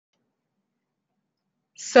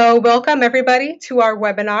So welcome everybody to our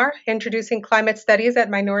webinar, Introducing Climate Studies at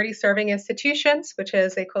Minority Serving Institutions, which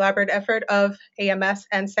is a collaborative effort of AMS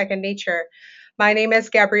and Second Nature. My name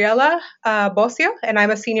is Gabriela Bocio, and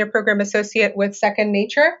I'm a Senior Program Associate with Second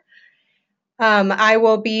Nature. I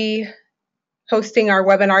will be hosting our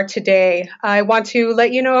webinar today. I want to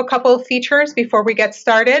let you know a couple of features before we get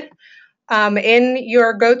started. In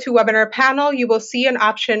your GoToWebinar panel, you will see an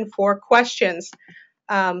option for questions.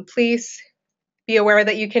 Please be aware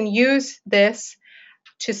that you can use this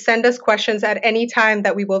to send us questions at any time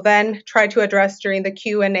that we will then try to address during the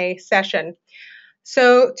Q&A session.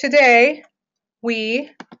 So today we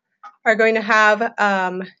are going to have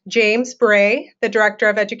James Bray, the Director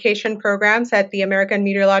of Education Programs at the American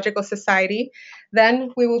Meteorological Society.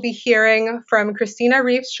 Then we will be hearing from Christina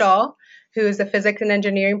Reeves-Shaw, who is the Physics and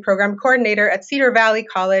Engineering Program Coordinator at Cedar Valley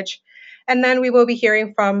College. And then we will be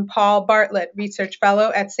hearing from Paul Bartlett, Research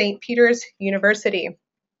Fellow at St. Peter's University.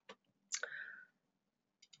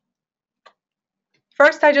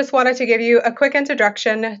 First, I just wanted to give you a quick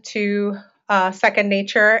introduction to Second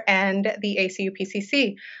Nature and the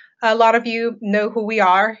ACUPCC. A lot of you know who we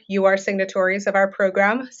are. You are signatories of our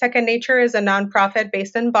program. Second Nature is a nonprofit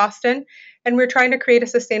based in Boston, and we're trying to create a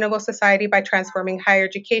sustainable society by transforming higher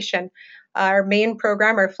education. Our main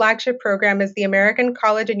program, our flagship program, is the American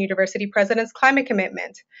College and University President's Climate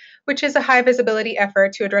Commitment, which is a high visibility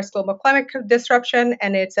effort to address global climate disruption.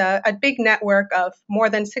 And it's a big network of more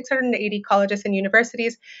than 680 colleges and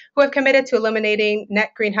universities who have committed to eliminating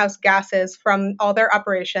net greenhouse gases from all their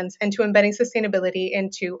operations and to embedding sustainability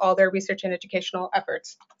into all their research and educational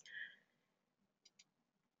efforts.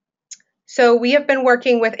 So we have been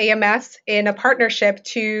working with AMS in a partnership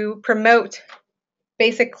to promote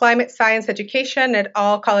basic climate science education at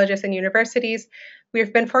all colleges and universities.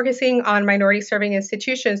 We've been focusing on minority serving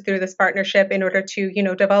institutions through this partnership in order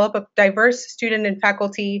to, develop a diverse student and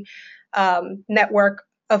faculty network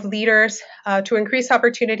of leaders to increase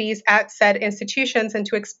opportunities at said institutions and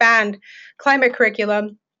to expand climate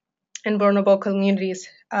curriculum in vulnerable communities.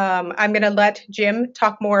 I'm going to let Jim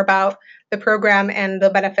talk more about the program and the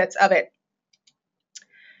benefits of it.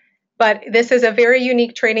 But this is a very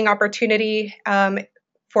unique training opportunity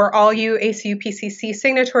for all you ACUPCC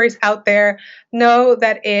signatories out there. Know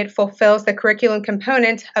that it fulfills the curriculum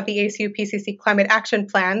component of the ACUPCC Climate Action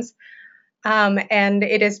Plans. And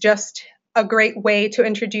it is just a great way to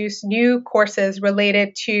introduce new courses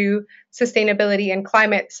related to sustainability and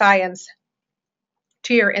climate science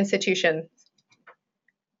to your institution.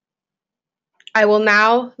 I will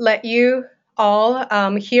now let you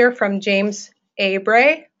all hear from James A.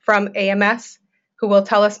 Bray from AMS, who will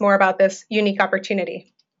tell us more about this unique opportunity.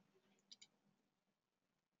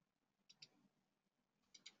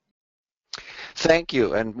 Thank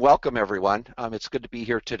you and welcome everyone. It's good to be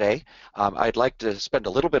here today. I'd like to spend a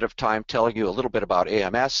little bit of time telling you a little bit about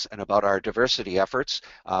AMS and about our diversity efforts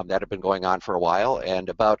that have been going on for a while and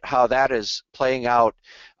about how that is playing out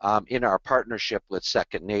in our partnership with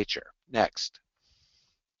Second Nature. Next.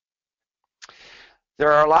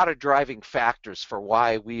 There are a lot of driving factors for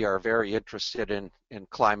why we are very interested in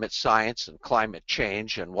climate science and climate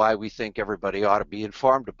change and why we think everybody ought to be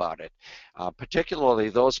informed about it, particularly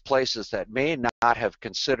those places that may not have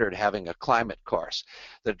considered having a climate course.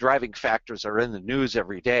 The driving factors are in the news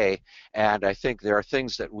every day, and I think there are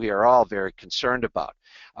things that we are all very concerned about.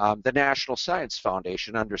 The National Science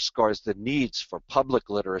Foundation underscores the needs for public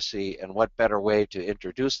literacy, and what better way to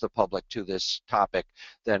introduce the public to this topic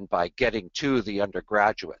than by getting to the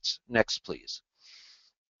undergraduates. Next, please.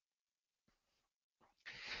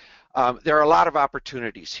 There are a lot of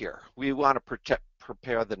opportunities here. We want to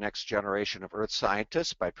prepare the next generation of earth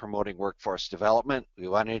scientists by promoting workforce development. We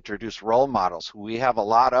want to introduce role models, who we have a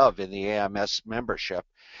lot of in the AMS membership.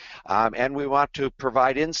 And we want to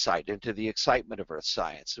provide insight into the excitement of earth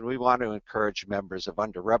science. And we want to encourage members of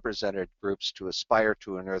underrepresented groups to aspire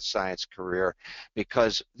to an earth science career,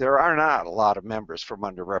 because there are not a lot of members from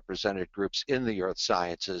underrepresented groups in the earth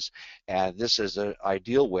sciences. And this is an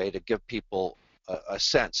ideal way to give people a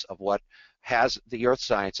sense of what the earth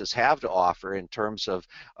sciences have to offer in terms of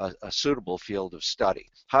a suitable field of study.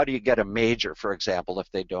 How do you get a major, for example,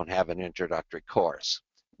 if they don't have an introductory course?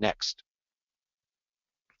 Next.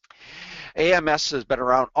 AMS has been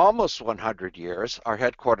around almost 100 years. Our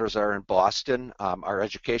headquarters are in Boston. Our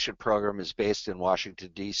education program is based in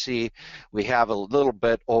Washington, D.C. We have a little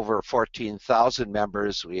bit over 14,000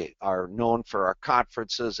 members. We are known for our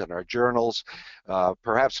conferences and our journals,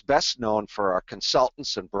 perhaps best known for our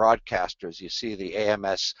consultants and broadcasters. You see the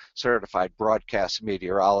AMS Certified Broadcast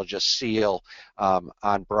Meteorologist seal on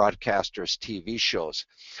broadcasters' TV shows.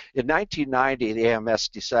 In 1990, the AMS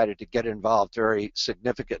decided to get involved very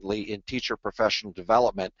significantly in teacher professional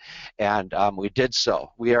development, and we did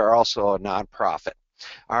so. We are also a nonprofit.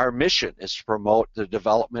 Our mission is to promote the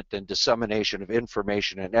development and dissemination of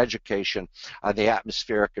information and education on the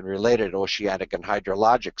atmospheric and related oceanic and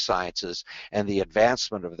hydrologic sciences and the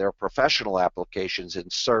advancement of their professional applications in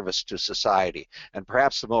service to society. And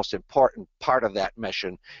perhaps the most important part of that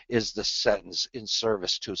mission is the sentence, in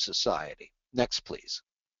service to society. Next, please.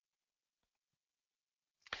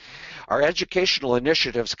 Our educational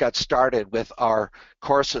initiatives got started with our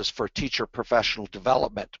courses for teacher professional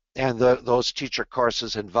development, and those teacher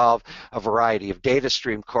courses involve a variety of data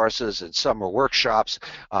stream courses and summer workshops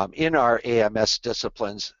in our AMS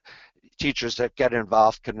disciplines. Teachers that get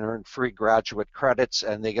involved can earn free graduate credits,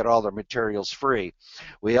 and they get all their materials free.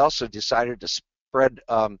 We also decided to spread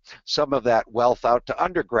some of that wealth out to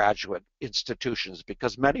undergraduate institutions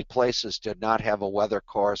because many places did not have a weather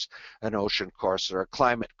course, an ocean course, or a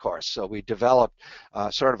climate course. So we developed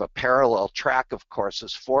sort of a parallel track of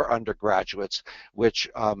courses for undergraduates, which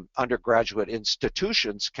undergraduate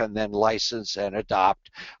institutions can then license and adopt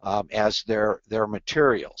as their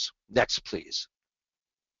materials. Next, please.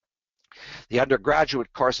 The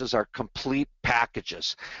undergraduate courses are complete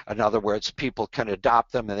packages. In other words, people can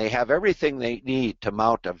adopt them and they have everything they need to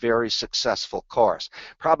mount a very successful course.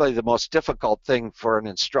 Probably the most difficult thing for an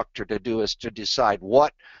instructor to do is to decide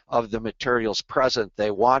what of the materials present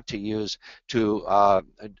they want to use to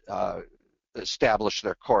establish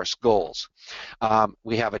their course goals.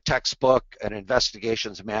 We have a textbook, an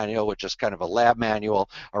investigations manual, which is kind of a lab manual,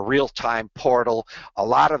 a real-time portal. A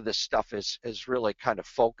lot of this stuff is really kind of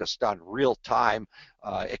focused on real-time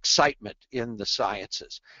excitement in the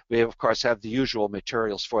sciences. We, of course, have the usual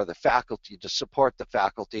materials for the faculty to support the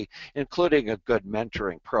faculty, including a good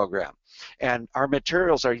mentoring program. And our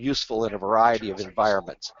materials are useful in a variety of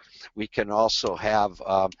environments. We can also have,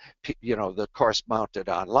 the course mounted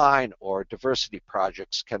online, or diversity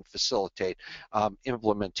projects can facilitate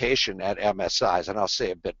implementation at MSIs, and I'll say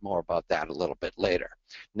a bit more about that a little bit later.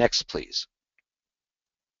 Next, please.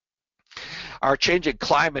 Our Changing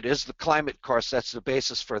Climate is the climate course that's the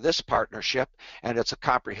basis for this partnership, and it's a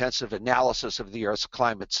comprehensive analysis of the Earth's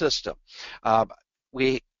climate system.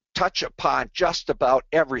 We touch upon just about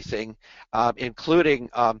everything, including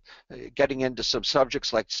getting into some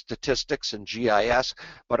subjects like statistics and GIS,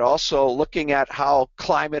 but also looking at how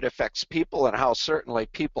climate affects people and how certainly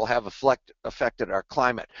people have affected our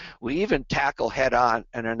climate. We even tackle head-on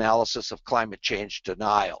an analysis of climate change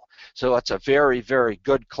denial. So it's a very, very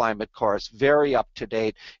good climate course, very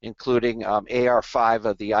up-to-date, including AR5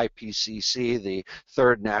 of the IPCC, the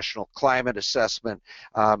third National Climate Assessment.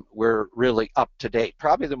 We're really up-to-date,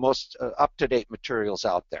 probably the most up-to-date materials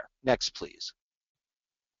out there. Next, please.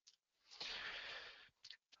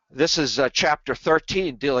 This is chapter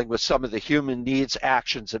 13, dealing with some of the human needs,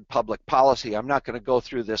 actions, and public policy. I'm not going to go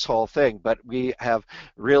through this whole thing, but we have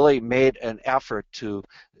really made an effort to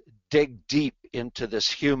dig deep into this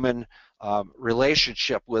human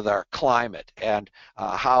relationship with our climate and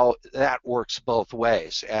how that works both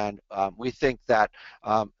ways. And we think that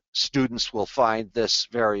students will find this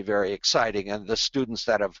very, very exciting, and the students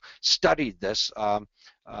that have studied this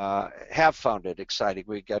have found it exciting.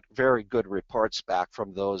 We get very good reports back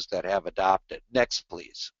from those that have adopted. Next,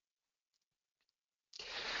 please.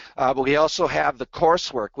 We also have the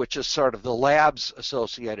coursework, which is sort of the labs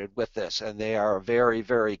associated with this, and they are a very,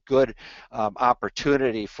 very good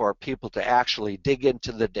opportunity for people to actually dig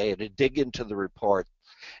into the data, dig into the report,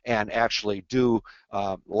 and actually do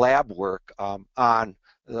lab work on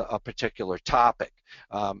a particular topic.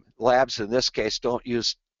 Labs in this case don't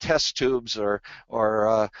use test tubes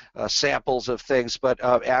or samples of things, but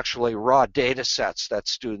actually raw data sets that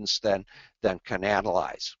students then can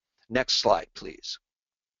analyze. Next slide, please.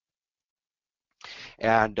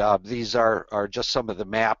 And these are just some of the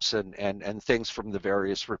maps and things from the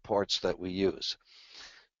various reports that we use.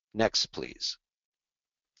 Next, please.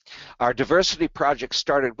 Our diversity project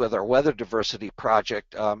started with our weather diversity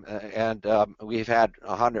project, and we've had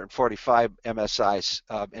 145 MSIs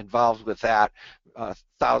involved with that,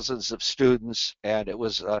 thousands of students, and it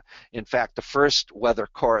was in fact the first weather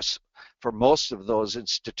course for most of those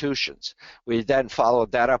institutions. We then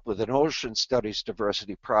followed that up with an ocean studies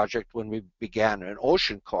diversity project when we began an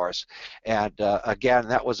ocean course. And again,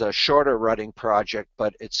 that was a shorter running project,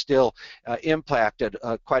 but it still impacted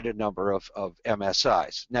quite a number of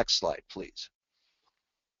MSIs. Next slide, please.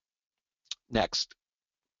 Next.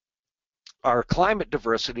 Our climate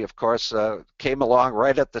diversity, of course, came along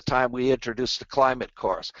right at the time we introduced the climate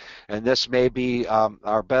course. And this may be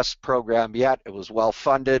our best program yet. It was well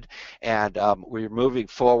funded, and we're moving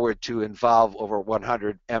forward to involve over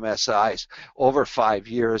 100 MSIs over 5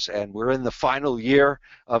 years. And we're in the final year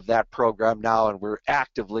of that program now, and we're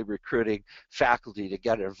actively recruiting faculty to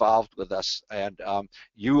get involved with us. And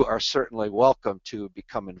you are certainly welcome to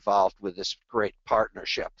become involved with this great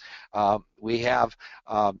partnership. We have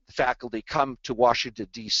faculty come to Washington,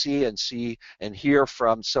 D.C. and see and hear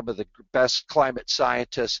from some of the best climate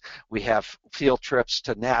scientists. We have field trips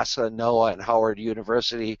to NASA, NOAA, and Howard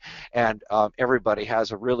University, and everybody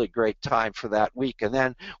has a really great time for that week. And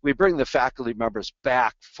then we bring the faculty members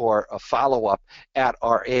back for a follow-up at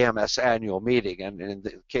our AMS annual meeting. And in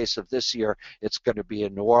the case of this year, it's going to be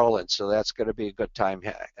in New Orleans, so that's going to be a good time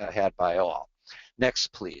had by all.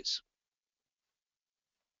 Next, please.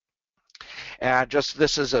 And just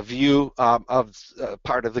this is a view of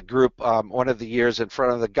part of the group, one of the years in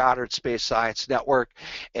front of the Goddard Space Science Network.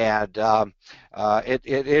 And it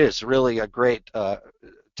is really a great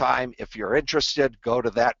time. If you're interested, go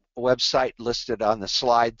to that website listed on the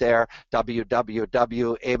slide there,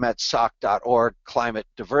 www.ametsoc.org, climate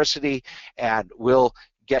diversity, and we'll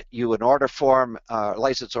get you an order form,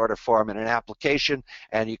 license order form, and an application,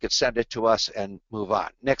 and you can send it to us and move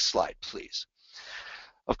on. Next slide, please.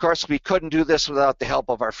 Of course, we couldn't do this without the help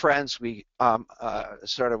of our friends. We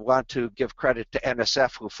sort of want to give credit to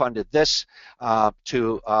NSF, who funded this,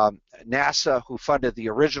 to NASA, who funded the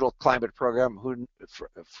original climate program,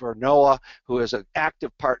 for NOAA, who is an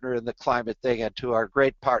active partner in the climate thing, and to our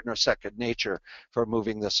great partner, Second Nature, for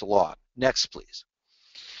moving this along. Next, please.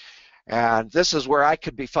 And this is where I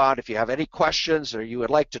could be found. If you have any questions or you would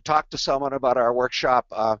like to talk to someone about our workshop,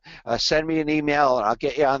 send me an email and I'll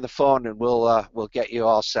get you on the phone and we'll get you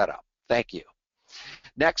all set up. Thank you.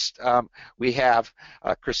 Next, we have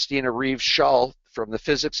Christina Reeves-Shull from the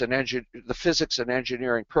Physics and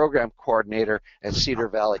Engineering Program Coordinator at Cedar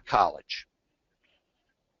Valley College.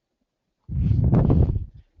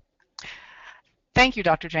 Thank you,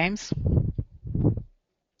 Dr. James.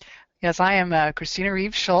 Yes, I am Christina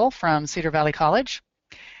Reeves-Shull from Cedar Valley College,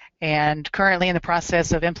 and currently in the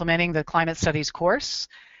process of implementing the Climate Studies course.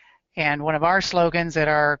 And one of our slogans at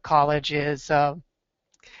our college is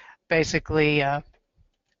basically,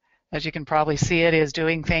 as you can probably see it, is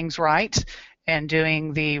doing things right and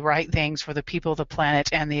doing the right things for the people, the planet,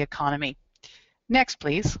 and the economy. Next,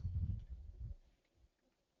 please.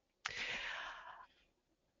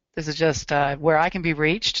 This is just where I can be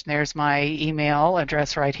reached. There's my email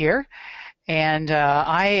address right here. And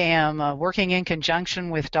I am working in conjunction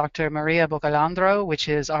with Dr. Maria Bocalandro, which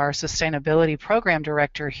is our Sustainability Program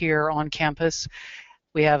Director here on campus.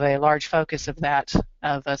 We have a large focus of that,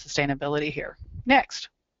 of sustainability here. Next.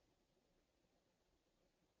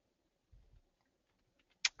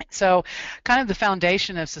 So kind of the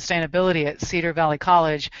foundation of sustainability at Cedar Valley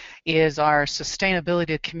College is our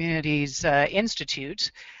Sustainability Communities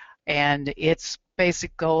Institute. And its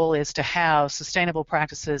basic goal is to have sustainable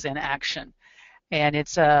practices in action. And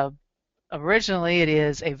it's originally it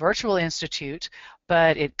is a virtual institute,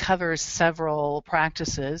 but it covers several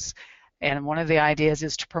practices. And one of the ideas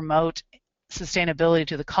is to promote sustainability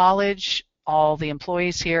to the college, all the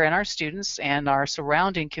employees here, and our students and our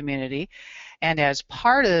surrounding community. And as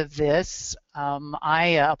part of this,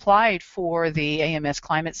 I applied for the AMS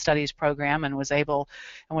Climate Studies program and was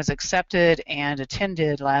accepted and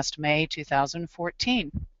attended last May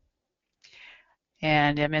 2014.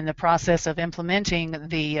 And I'm in the process of implementing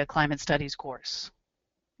the Climate Studies course.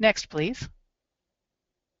 Next, please.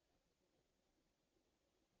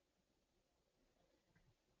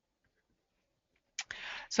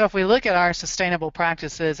 So if we look at our sustainable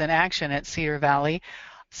practices in action at Cedar Valley,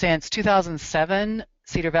 since 2007,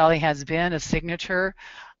 Cedar Valley has been a signature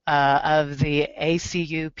of the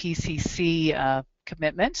ACU-PCC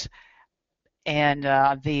commitment. And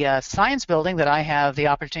the science building that I have the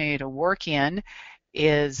opportunity to work in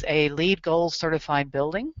is a LEED Gold certified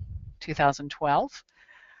building, 2012.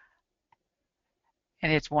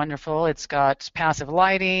 And it's wonderful. It's got passive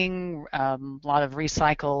lighting, a lot of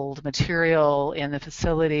recycled material in the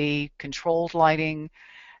facility, controlled lighting.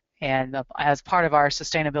 And as part of our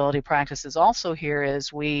sustainability practices also here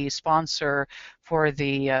is we sponsor for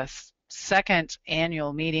the second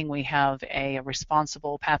annual meeting, we have a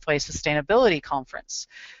Responsible Pathway Sustainability Conference.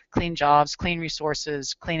 Clean jobs, clean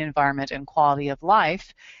resources, clean environment, and quality of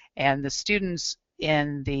life. And the students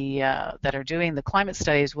in the that are doing the climate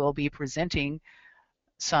studies will be presenting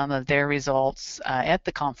some of their results at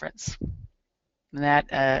the conference. And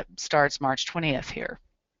that starts March 20th here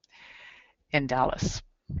in Dallas.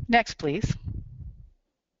 Next, please.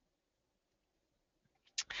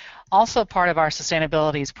 Also part of our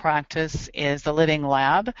sustainability practice is the Living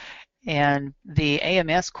Lab, and the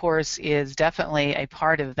AMS course is definitely a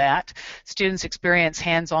part of that. Students experience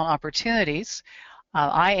hands-on opportunities.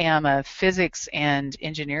 I am a physics and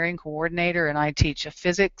engineering coordinator, and I teach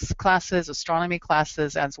physics classes, astronomy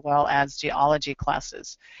classes, as well as geology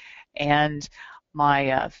classes. And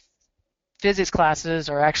my physics classes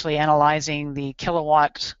are actually analyzing the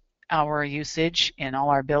kilowatt hour usage in all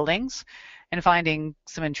our buildings and finding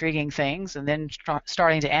some intriguing things, and then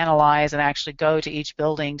starting to analyze and actually go to each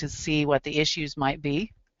building to see what the issues might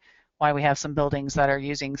be, why we have some buildings that are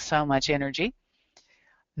using so much energy.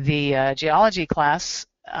 The geology class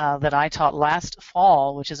that I taught last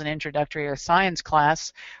fall, which is an introductory earth science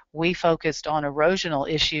class, we focused on erosional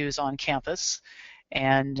issues on campus,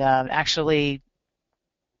 and actually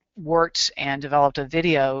worked and developed a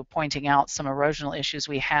video pointing out some erosional issues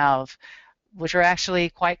we have, which are actually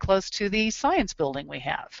quite close to the science building we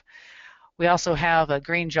have. We also have a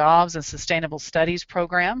Green Jobs and Sustainable Studies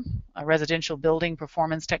program, a residential building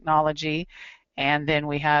performance technology, and then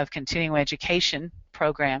we have continuing education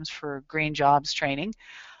programs for green jobs training.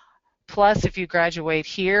 Plus, if you graduate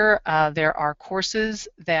here, there are courses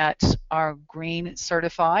that are green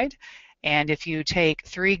certified. And if you take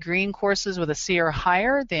 3 green courses with a C or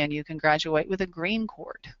higher, then you can graduate with a green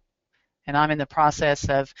cord. And I'm in the process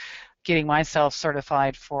of getting myself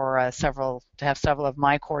certified for to have several of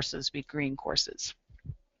my courses be green courses.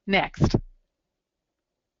 Next.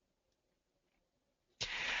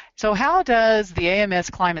 So how does the AMS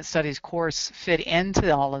Climate Studies course fit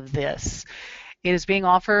into all of this? It is being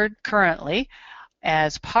offered currently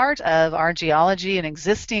as part of our geology, an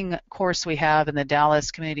existing course we have in the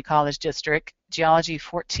Dallas Community College District, Geology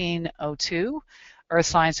 1402, Earth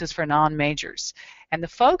Sciences for Non-Majors. And the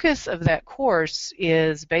focus of that course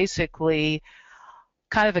is basically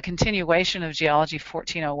kind of a continuation of Geology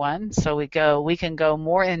 1401. So we can go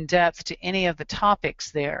more in depth to any of the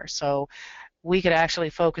topics there. So we could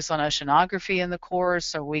actually focus on oceanography in the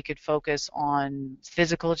course, or we could focus on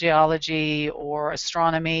physical geology or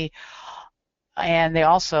astronomy. And they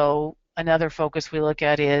also, another focus we look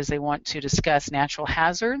at is they want to discuss natural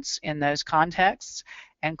hazards in those contexts,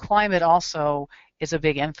 and climate also is a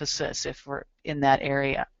big emphasis if we're in that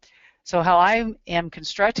area. So how I am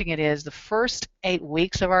constructing it is the first 8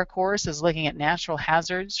 weeks of our course is looking at natural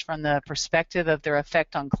hazards from the perspective of their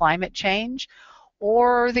effect on climate change,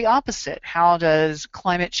 or the opposite, how does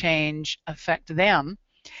climate change affect them?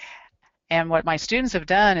 And what my students have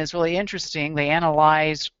done is really interesting. They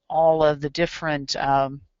analyzed all of the different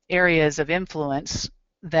areas of influence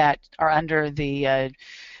that are under the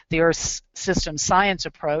Earth system science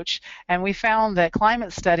approach, and we found that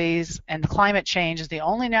climate studies and climate change is the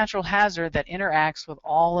only natural hazard that interacts with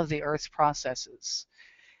all of the Earth's processes.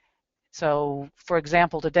 So, for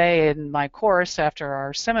example, today in my course, after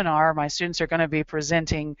our seminar, my students are going to be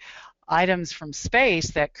presenting items from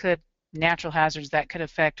space that could, natural hazards that could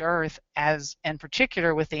affect Earth, as in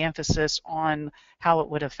particular with the emphasis on how it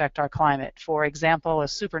would affect our climate. For example, a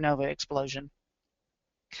supernova explosion.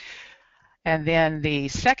 And then the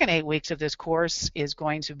second 8 weeks of this course is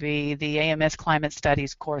going to be the AMS Climate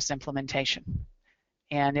Studies course implementation.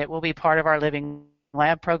 And it will be part of our Living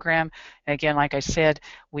Lab program. And again, like I said,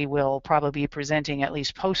 we will probably be presenting at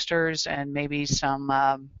least posters and maybe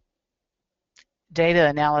some data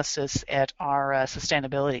analysis at our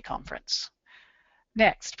sustainability conference.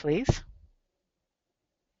 Next, please.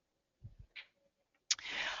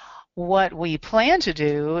 What we plan to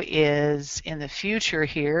do is, in the future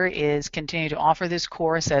here, is continue to offer this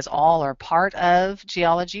course as all or part of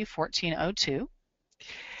Geology 1402.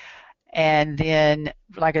 And then,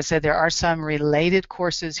 like I said, there are some related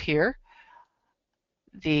courses here.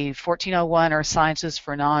 The 1401 Earth Sciences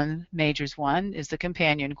for Non-Majors 1 is the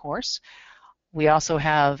companion course. We also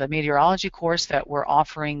have a meteorology course that we're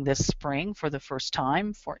offering this spring for the first time,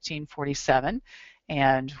 1447.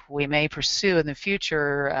 And we may pursue in the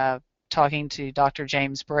future talking to Dr.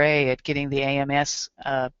 James Bray at getting the AMS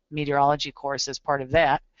meteorology course as part of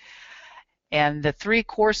that. And the 3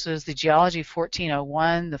 courses, the Geology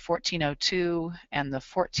 1401, the 1402, and the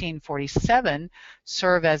 1447,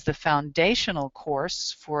 serve as the foundational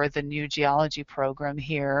course for the new geology program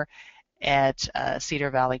here at Cedar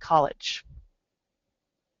Valley College.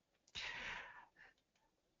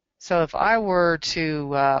 So if I were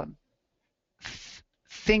to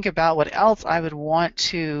think about what else I would want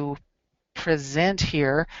to present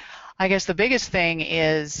here, I guess the biggest thing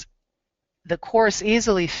is the course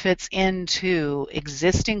easily fits into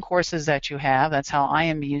existing courses that you have. That's how I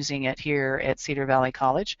am using it here at Cedar Valley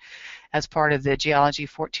College as part of the Geology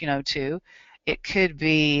 1402. It could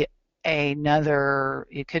be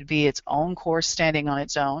it could be its own course standing on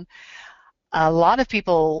its own. A lot of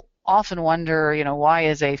people often wonder, why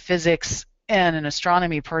is a physics and an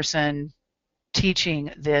astronomy person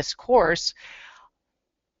teaching this course?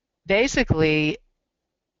 Basically,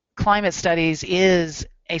 climate studies is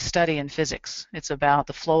a study in physics. It's about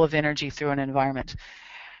the flow of energy through an environment.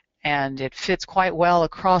 And it fits quite well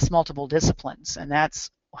across multiple disciplines. And that's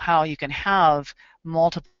how you can have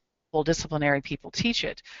multiple disciplinary people teach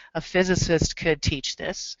it. A physicist could teach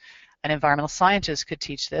this. An environmental scientist could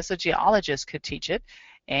teach this. A geologist could teach it.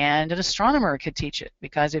 And an astronomer could teach it.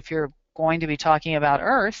 Because if you're going to be talking about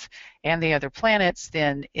Earth and the other planets,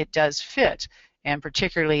 then it does fit. And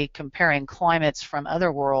particularly comparing climates from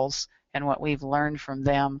other worlds and what we've learned from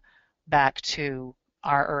them back to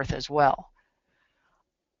our Earth as well.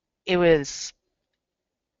 It was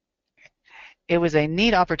a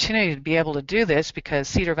neat opportunity to be able to do this because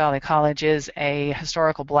Cedar Valley College is a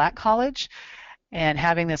historical black college, and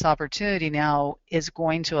having this opportunity now is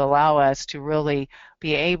going to allow us to really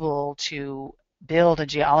be able to build a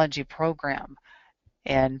geology program.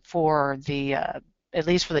 And for the at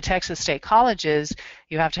least for the Texas state colleges,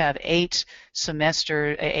 you have to have 8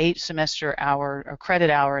 semester hour or credit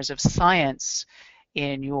hours of science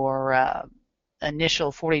in your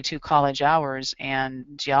initial 42 college hours, and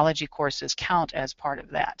geology courses count as part of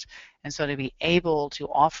that. And so to be able to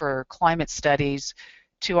offer climate studies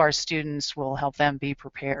to our students will help them be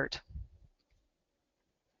prepared.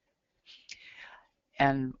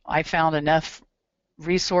 And I found enough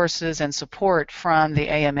resources and support from the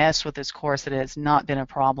AMS with this course that it has not been a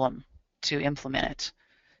problem to implement it.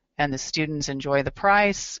 And the students enjoy the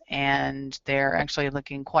price, and they're actually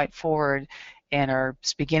looking quite forward and are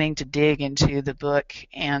beginning to dig into the book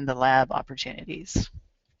and the lab opportunities.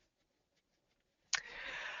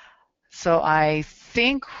 So I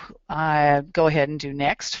think I'll go ahead and do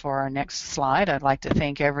next for our next slide. I'd like to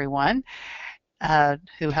thank everyone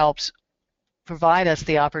who helped provide us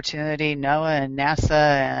the opportunity, NOAA and NASA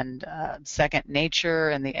and Second Nature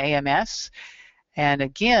and the AMS. And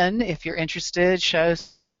again, if you're interested, show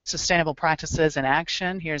sustainable practices in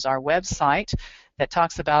action. Here's our website that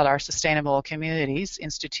talks about our Sustainable Communities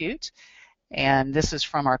Institute. And this is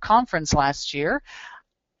from our conference last year.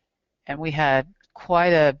 And we had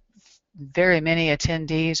very many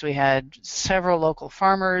attendees. We had several local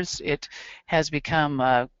farmers. It has become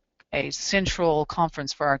a central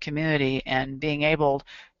conference for our community, and being able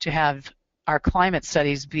to have our climate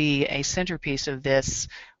studies be a centerpiece of this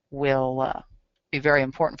will be very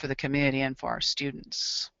important for the community and for our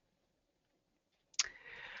students.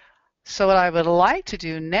 So what I would like to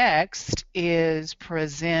do next is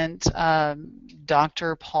present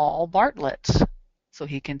Dr. Paul Bartlett, so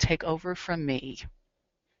he can take over from me.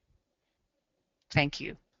 Thank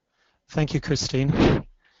you. Thank you, Christine.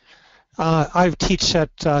 I teach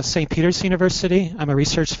at St. Peter's University. I'm a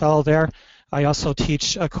research fellow there. I also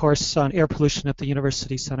teach a course on air pollution at the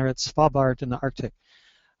University Center at Svalbard in the Arctic.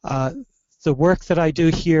 The work that I do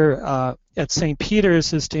here at St.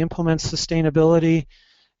 Peter's is to implement sustainability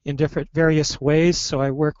in various ways. So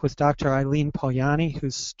I work with Dr. Eileen Pogliani,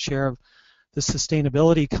 who's chair of the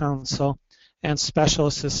Sustainability Council and special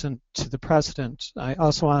assistant to the president. I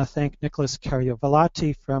also want to thank Nicholas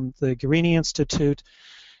Cariovalati from the Guerini Institute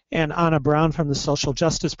and Anna Brown from the Social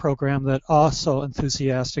Justice Program that also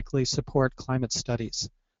enthusiastically support climate studies.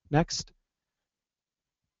 Next.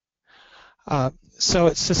 So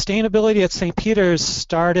sustainability at St. Peter's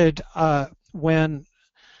started when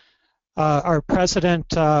our president,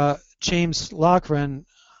 James Logren,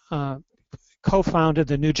 co-founded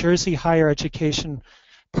the New Jersey Higher Education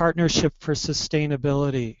Partnership for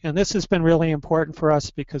Sustainability. And this has been really important for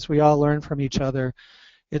us because we all learn from each other.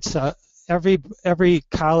 It's every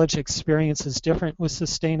college experience is different with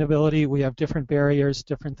sustainability. We have different barriers,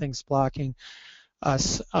 different things blocking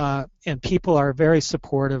us, and people are very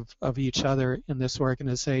supportive of each other in this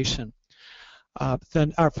organization.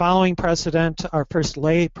 Then our following president, our first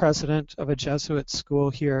lay president of a Jesuit school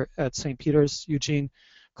here at St. Peter's, Eugene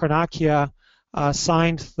Kornakia,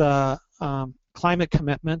 signed the climate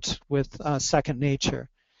commitment with Second Nature.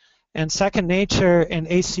 And Second Nature and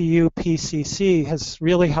ACU PCC has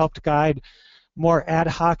really helped guide more ad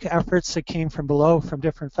hoc efforts that came from below, from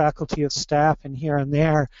different faculty of staff and here and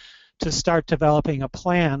there, to start developing a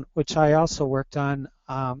plan, which I also worked on,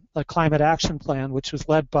 a climate action plan, which was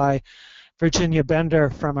led by Virginia Bender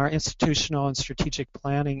from our institutional and strategic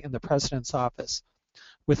planning in the President's office,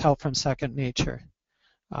 with help from Second Nature.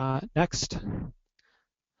 Next.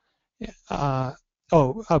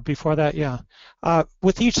 Before that, yeah.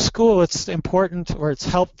 With each school, it's important, or it's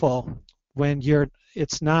helpful when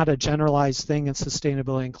it's not a generalized thing in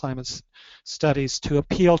sustainability and climate studies, to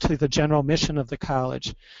appeal to the general mission of the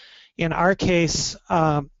college. In our case,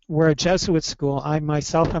 we're a Jesuit school. I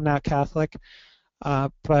myself am not Catholic,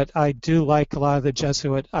 but I do like a lot of the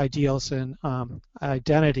Jesuit ideals and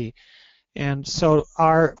identity. And so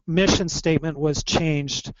our mission statement was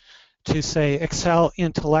changed to say, excel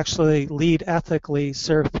intellectually, lead ethically,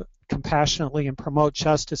 serve compassionately, and promote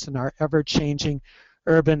justice in our ever-changing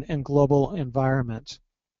urban and global environment.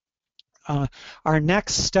 Our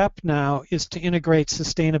next step now is to integrate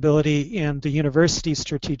sustainability in the university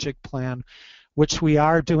strategic plan, which we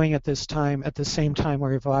are doing at this time. At the same time,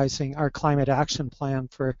 we're revising our climate action plan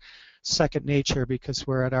for Second Nature, because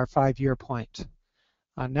we're at our 5-year point.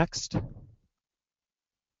 Next.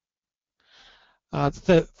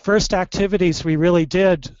 The first activities we really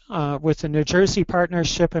did with the New Jersey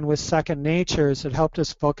partnership and with Second Nature is it helped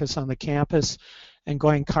us focus on the campus and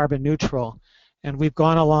going carbon neutral. And we've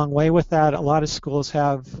gone a long way with that. A lot of schools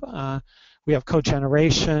have, we have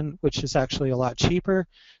cogeneration, which is actually a lot cheaper,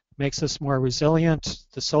 makes us more resilient.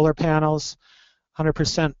 The solar panels,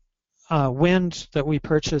 100% wind that we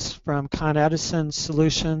purchased from Con Edison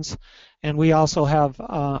Solutions. And we also have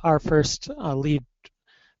our first LEED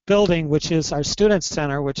building, which is our student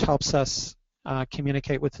center, which helps us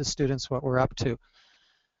communicate with the students what we're up to.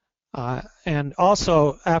 And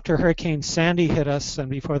also, after Hurricane Sandy hit us, and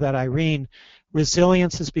before that Irene,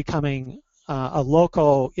 resilience is becoming a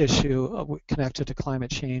local issue connected to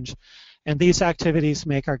climate change. And these activities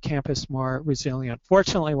make our campus more resilient.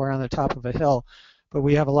 Fortunately, we're on the top of a hill, but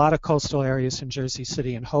we have a lot of coastal areas in Jersey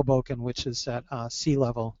City and Hoboken, which is at sea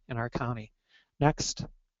level in our county. Next.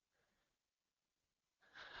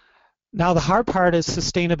 Now, the hard part is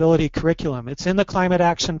sustainability curriculum. It's in the climate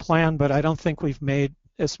action plan, but I don't think we've made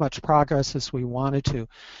as much progress as we wanted to.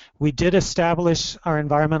 We did establish our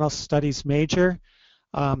environmental studies major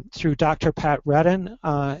through Dr. Pat Redden,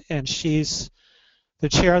 and she's the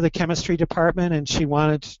chair of the chemistry department, and she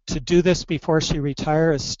wanted to do this before she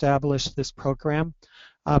retired, establish this program.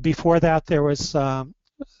 Before that, there was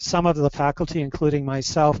some of the faculty, including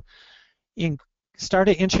myself,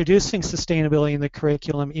 started introducing sustainability in the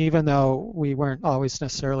curriculum, even though we weren't always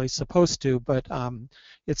necessarily supposed to, but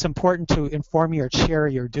it's important to inform your chair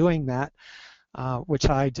you're doing that, which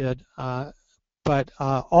I did. But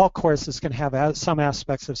all courses can have some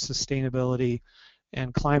aspects of sustainability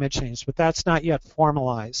and climate change, but that's not yet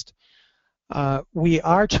formalized. We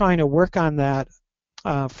are trying to work on that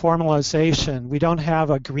formalization. We don't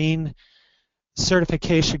have a green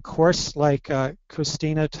certification course like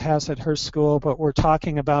Christina has at her school, but we're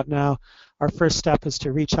talking about now, our first step is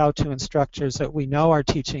to reach out to instructors that we know are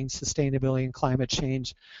teaching sustainability and climate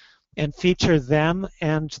change and feature them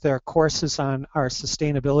and their courses on our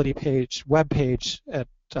sustainability page, webpage at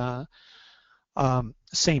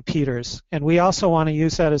St. Peter's. And we also want to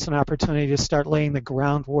use that as an opportunity to start laying the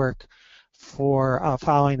groundwork for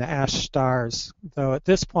following the ASH stars. Though at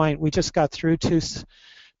this point, we just got through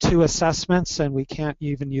two assessments, and we can't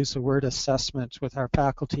even use the word assessment with our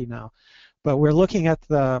faculty now. But we're looking at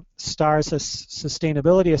the STARS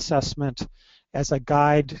sustainability assessment as a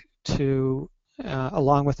guide to,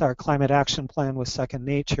 along with our climate action plan with Second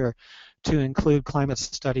Nature, to include climate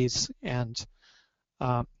studies and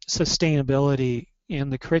sustainability in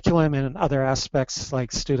the curriculum and in other aspects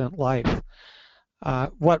like student life.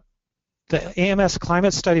 What the AMS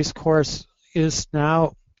Climate Studies course is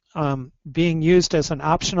now being used as an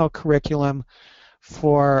optional curriculum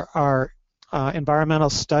for our environmental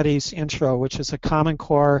studies intro, which is a Common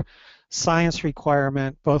Core science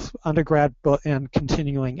requirement, both undergrad and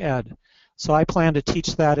continuing ed. So I plan to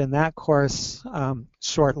teach that in that course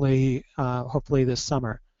shortly, hopefully this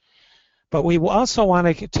summer. But we also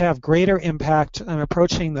want to have greater impact on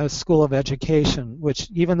approaching the School of Education, which,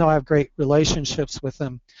 even though I have great relationships with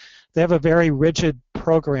them, they have a very rigid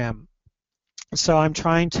program. So I'm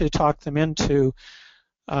trying to talk them into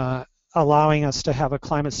allowing us to have a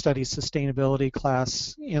climate studies sustainability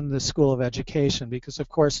class in the School of Education, because of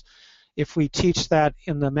course if we teach that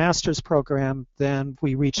in the master's program, then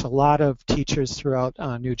we reach a lot of teachers throughout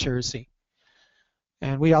New Jersey.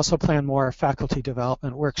 And we also plan more faculty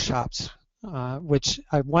development workshops, which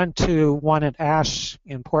I went to one at ASH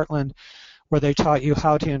in Portland, where they taught you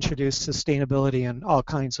how to introduce sustainability in all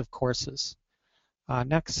kinds of courses.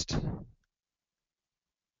 Next.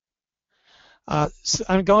 So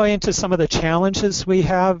I'm going into some of the challenges we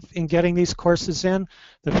have in getting these courses in.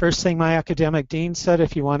 The first thing my academic dean said,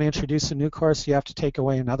 if you want to introduce a new course, you have to take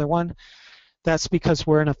away another one. That's because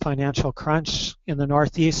we're in a financial crunch. In the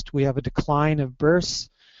Northeast, we have a decline of births.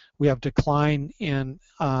 We have decline in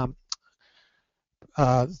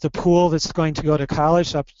the pool that's going to go to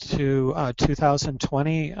college up to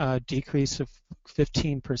 2020, a decrease of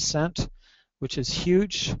 15%, which is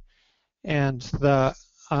huge. And the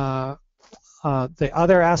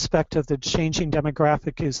other aspect of the changing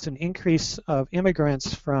demographic is an increase of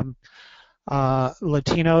immigrants from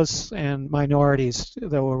Latinos and minorities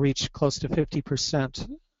that will reach close to 50%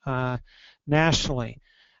 nationally.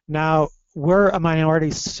 Now, we're a minority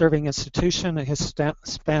serving institution, a Hispanic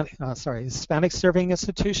serving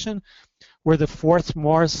institution. We're the fourth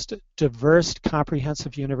most diverse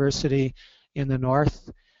comprehensive university in the North,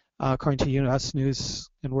 according to U.S. News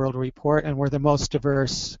and World Report, and we're the most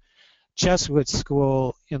diverse Jesuit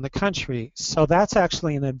school in the country. So that's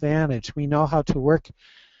actually an advantage. We know how to work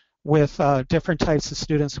with different types of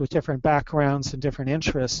students with different backgrounds and different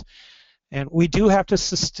interests. And we do have to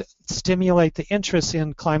stimulate the interest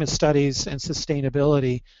in climate studies and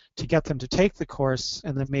sustainability to get them to take the course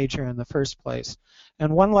and the major in the first place.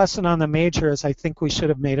 And one lesson on the major is I think we should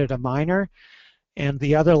have made it a minor. And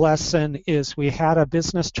the other lesson is we had a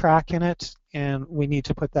business track in it, and we need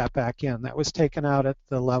to put that back in. That was taken out at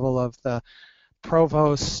the level of the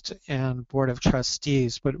provost and board of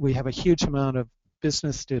trustees, but we have a huge amount of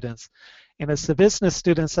business students. And it's the business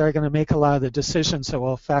students that are going to make a lot of the decisions that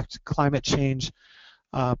will affect climate change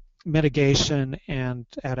mitigation and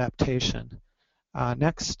adaptation.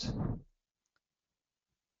 Next.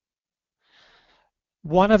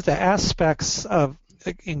 One of the aspects of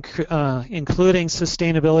including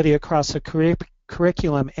sustainability across a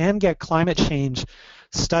curriculum and get climate change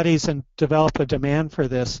studies and develop a demand for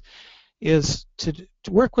this is to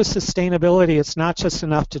work with sustainability. It's not just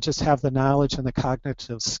enough to just have the knowledge and the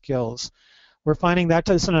cognitive skills. We're finding that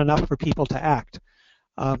isn't enough for people to act.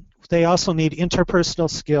 They also need interpersonal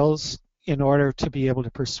skills in order to be able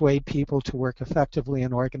to persuade people to work effectively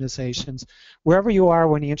in organizations. Wherever you are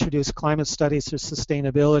when you introduce climate studies or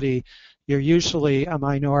sustainability, you're usually a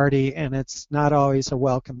minority and it's not always a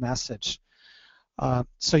welcome message.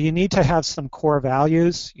 So you need to have some core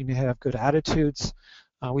values, you need to have good attitudes.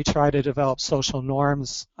 We try to develop social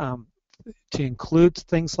norms to include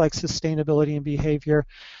things like sustainability and behavior.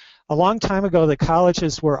 A long time ago, the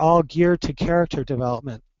colleges were all geared to character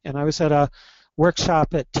development. And I was at a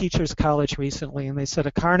workshop at Teachers College recently, and they said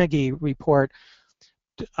a Carnegie report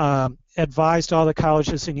advised all the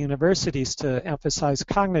colleges and universities to emphasize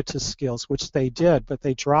cognitive skills, which they did, but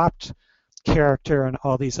they dropped character and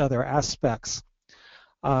all these other aspects.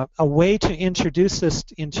 A way to introduce this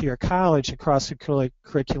into your college across the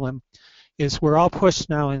curriculum is we're all pushed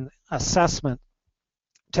now in assessment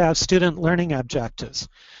to have student learning objectives.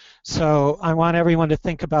 So I want everyone to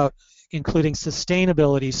think about including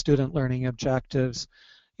sustainability student learning objectives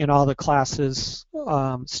in all the classes,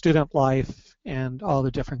 student life, and all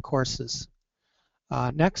the different courses.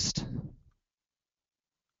 Next.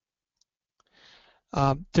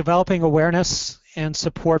 Developing awareness and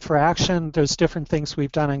support for action. There's different things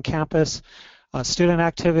we've done on campus, student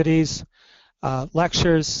activities,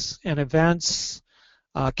 lectures and events,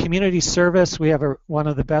 community service. We have one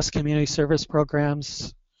of the best community service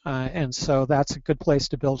programs, and so that's a good place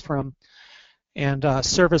to build from. And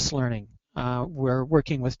service learning. We're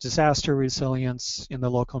working with disaster resilience in the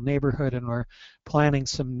local neighborhood, and we're planning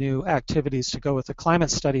some new activities to go with the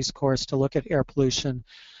climate studies course to look at air pollution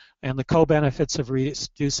and the co-benefits of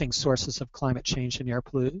reducing sources of climate change and air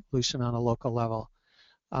pollution on a local level.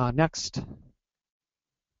 Next.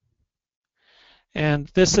 And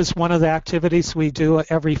this is one of the activities we do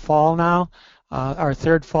every fall now. Our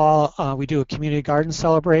third fall, we do a community garden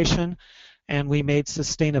celebration, and we made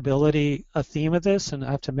sustainability a theme of this, and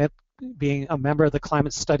I have to admit, being a member of the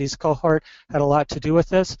climate studies cohort had a lot to do with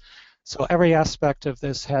this. So every aspect of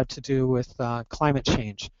this had to do with climate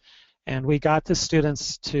change. And we got the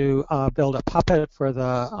students to build a puppet for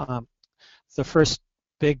the first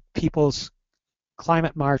big People's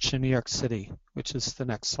Climate March in New York City, which is the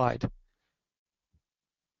next slide.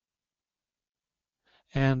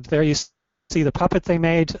 And there you see the puppet they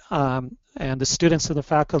made, and the students and the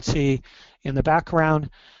faculty in the background.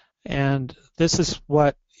 And this is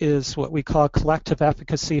what we call collective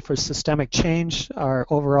efficacy for systemic change. Our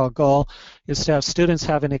overall goal is to have students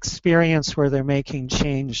have an experience where they're making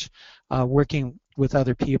change working with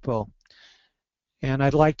other people. And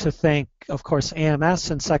I'd like to thank, of course,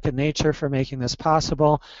 AMS and Second Nature for making this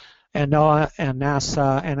possible, and NOAA and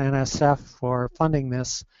NASA and NSF for funding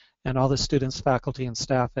this, and all the students, faculty, and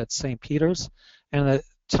staff at St. Peter's. And the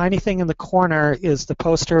tiny thing in the corner is the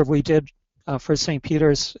poster we did for St.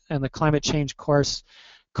 Peter's and the climate change course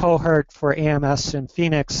cohort for AMS in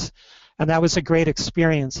Phoenix. And that was a great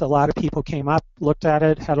experience. A lot of people came up, looked at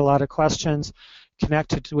it, had a lot of questions,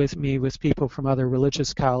 connected with me with people from other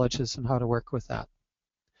religious colleges and how to work with that.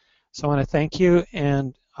 So I want to thank you,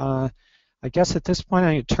 and I guess at this point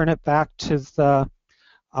I can turn it back to the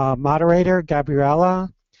moderator, Gabriella.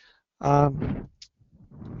 Thank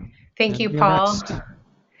you, Paul. Next.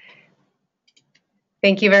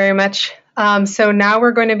 Thank you very much. So now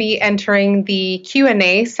we're going to be entering the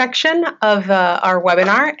Q&A section of our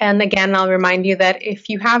webinar. And again, I'll remind you that if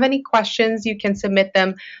you have any questions, you can submit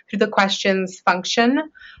them through the questions function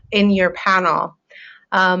in your panel.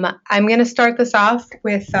 I'm going to start this off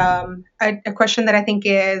with a question that I think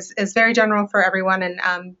is very general for everyone.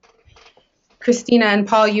 And Christina and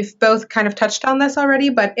Paul, you've both kind of touched on this already,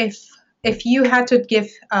 but if you had to give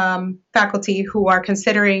faculty who are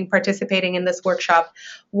considering participating in this workshop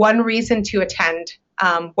one reason to attend,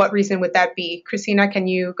 what reason would that be? Christina, can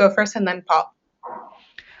you go first, and then Paul?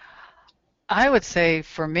 I would say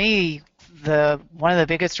for me, one of the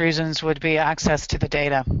biggest reasons would be access to the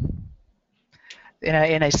data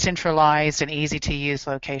in a centralized and easy to use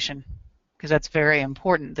location, because that's very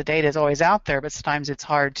important. The data is always out there, but sometimes it's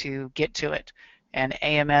hard to get to it, and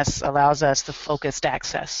AMS allows us the focused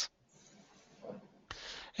access.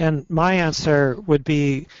 And my answer would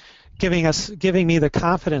be giving me the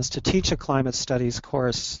confidence to teach a climate studies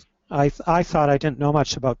course. I thought I didn't know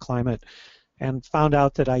much about climate, and found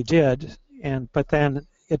out that I did. But then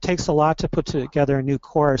it takes a lot to put together a new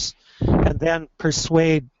course, and then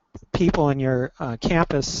persuade people in your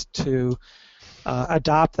campus to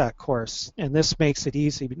adopt that course. And this makes it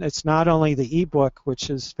easy. It's not only the ebook, which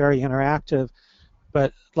is very interactive,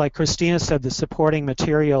 but like Christina said, the supporting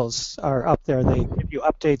materials are up there. They give you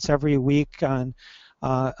updates every week on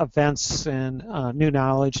events and new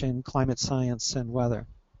knowledge in climate science and weather.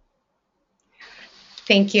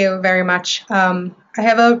 Thank you very much. I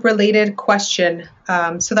have a related question.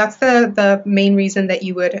 So that's the main reason that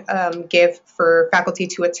you would give for faculty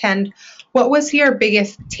to attend. What was your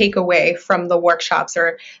biggest takeaway from the workshops,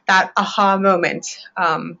 or that aha moment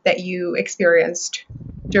that you experienced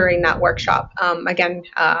during that workshop? Again,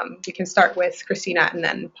 we can start with Christina and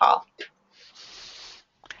then Paul.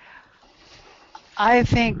 I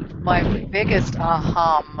think my biggest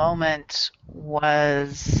aha moment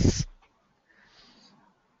was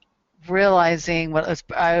realizing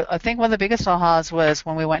I think one of the biggest ahas was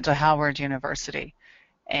when we went to Howard University,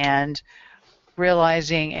 and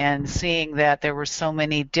realizing and seeing that there were so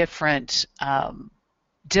many different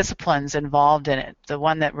disciplines involved in it. The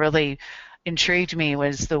one that really intrigued me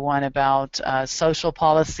was the one about social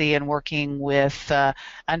policy and working with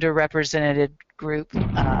underrepresented group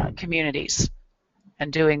communities,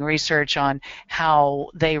 and doing research on how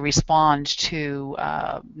they respond to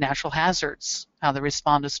natural hazards, how they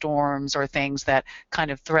respond to storms or things that kind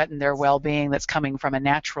of threaten their well-being that's coming from a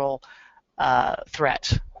natural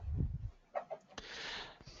threat.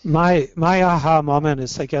 My aha moment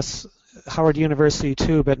is, I guess, Howard University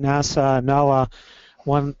too, but NASA and NOAA,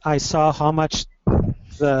 when I saw how much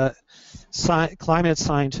the climate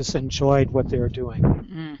scientists enjoyed what they were doing.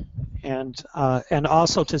 Mm. And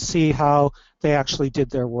also to see how they actually did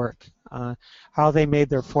their work, how they made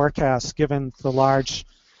their forecasts given the large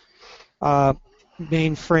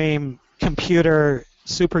mainframe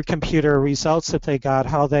supercomputer results that they got,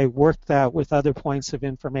 how they worked that with other points of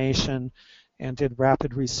information and did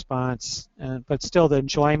rapid response, but still the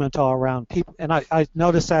enjoyment all around. People, and I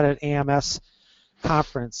noticed that at AMS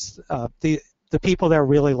conference, the people there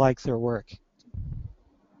really like their work.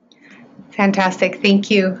 Fantastic,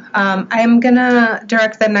 thank you. I'm gonna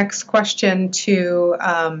direct the next question to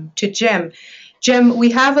Jim. Jim,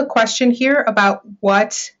 we have a question here about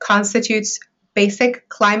what constitutes basic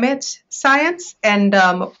climate science and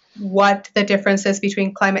what the difference is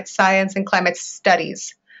between climate science and climate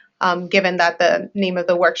studies, given that the name of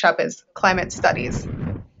the workshop is Climate Studies.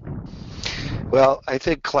 Well, I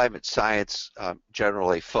think climate science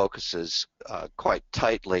generally focuses quite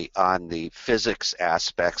tightly on the physics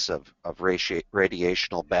aspects of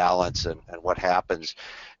radiational balance and what happens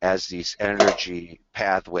as these energy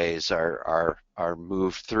pathways are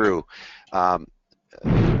moved through.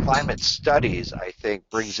 Climate studies, I think,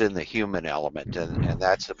 brings in the human element, and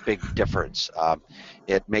that's a big difference.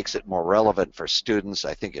 It makes it more relevant for students.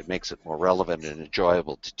 I think it makes it more relevant and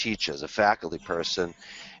enjoyable to teach as a faculty person,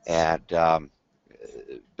 and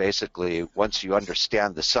basically, once you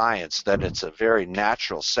understand the science, then it's a very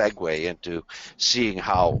natural segue into seeing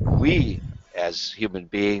how we, as human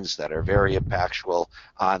beings that are very impactful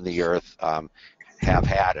on the Earth, have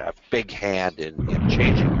had a big hand in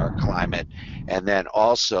changing our climate, and then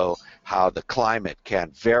also how the climate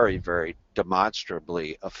can very, very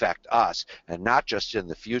demonstrably affect us, and not just in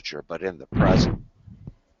the future, but in the present.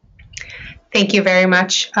 Thank you very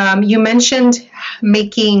much. You mentioned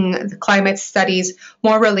making the climate studies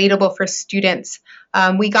more relatable for students.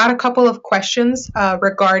 We got a couple of questions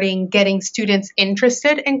regarding getting students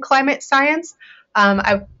interested in climate science.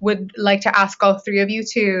 I would like to ask all three of you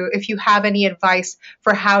if you have any advice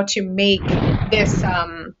for how to make this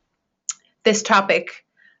topic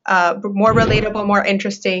more relatable, more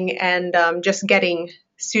interesting, and just getting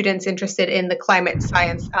students interested in the climate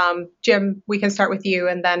science. Jim, we can start with you,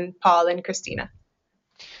 and then Paul and Christina.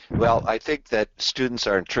 Well, I think that students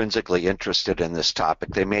are intrinsically interested in this topic.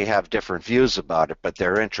 They may have different views about it, but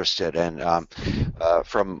they're interested. And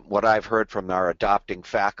from what I've heard from our adopting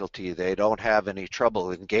faculty, they don't have any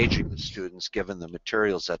trouble engaging the students given the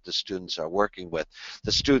materials that the students are working with.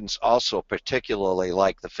 The students also particularly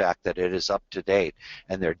like the fact that it is up to date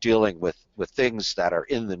and they're dealing with things that are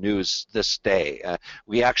in the news this day.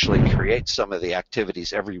 We actually create some of the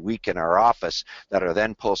activities every week in our office that are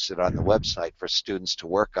then posted on the website for students to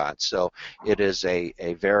work on. So it is a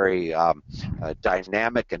very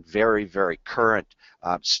dynamic and very, very current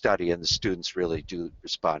study, and the students really do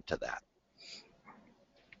respond to that.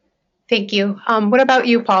 Thank you. What about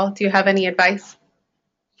you, Paul? Do you have any advice?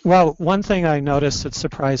 Well, one thing I noticed that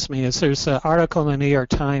surprised me is there's an article in the New York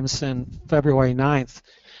Times in February 9th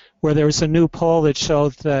where there was a new poll that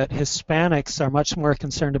showed that Hispanics are much more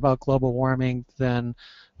concerned about global warming than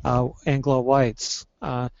Anglo-whites.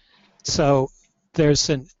 So they're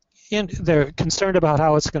concerned about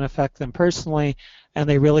how it's going to affect them personally, and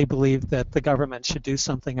they really believe that the government should do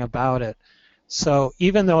something about it. So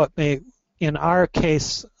even though it may, in our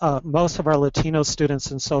case, most of our Latino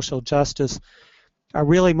students in social justice are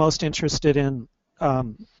really most interested in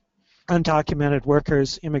undocumented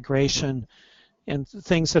workers, immigration, and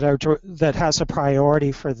things that has a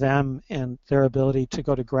priority for them and their ability to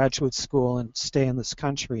go to graduate school and stay in this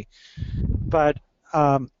country. But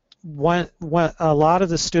a lot of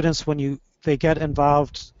the students, when they get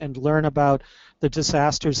involved and learn about the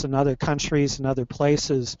disasters in other countries and other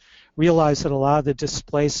places, realize that a lot of the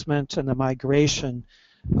displacement and the migration,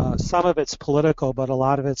 some of it's political, but a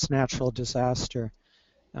lot of it's natural disaster.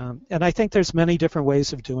 And I think there's many different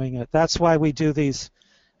ways of doing it. That's why we do these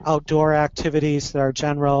outdoor activities that are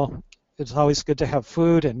general. It's always good to have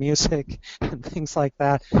food and music and things like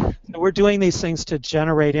that. So we're doing these things to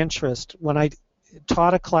generate interest. When I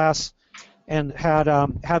taught a class and had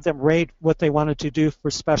them rate what they wanted to do for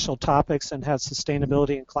special topics and had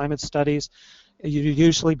sustainability and climate studies, you'd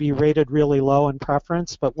usually be rated really low in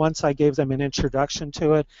preference, but once I gave them an introduction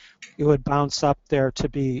to it, it would bounce up there to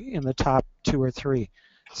be in the top 2 or 3.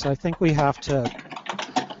 So I think we have to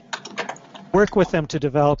work with them to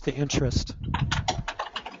develop the interest.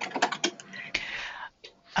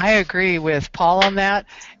 I agree with Paul on that,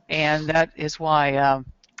 and that is why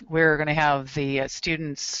we're going to have the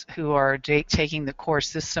students who are taking the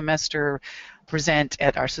course this semester present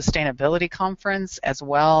at our sustainability conference, as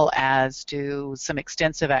well as do some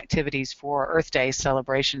extensive activities for Earth Day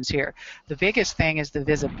celebrations here. The biggest thing is the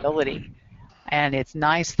visibility, and it's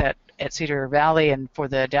nice that at Cedar Valley and for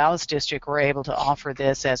the Dallas district we're able to offer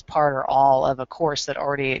this as part or all of a course that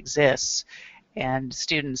already exists. And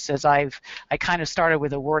students, as I kind of started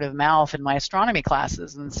with a word of mouth in my astronomy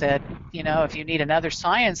classes and said, you know, if you need another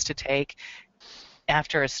science to take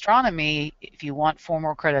after astronomy, if you want 4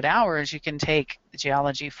 more credit hours, you can take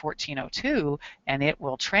Geology 1402 and it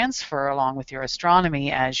will transfer along with your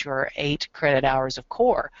astronomy as your 8 credit hours of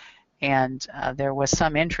core. And there was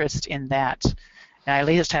some interest in that. And I at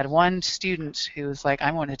least had one student who was like,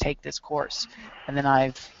 I want to take this course. And then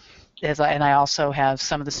I also have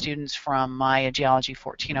some of the students from my Geology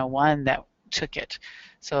 1401 that took it.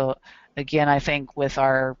 So again, I think with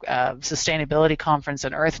our sustainability conference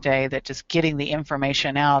and Earth Day, that just getting the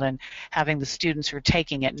information out and having the students who are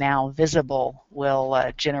taking it now visible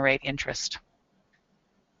will generate interest.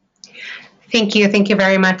 Thank you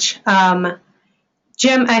very much.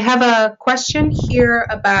 Jim, I have a question here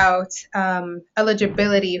about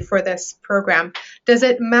eligibility for this program. Does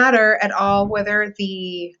it matter at all whether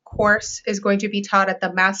the course is going to be taught at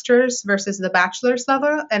the master's versus the bachelor's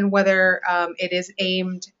level, and whether it is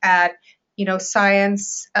aimed at, you know,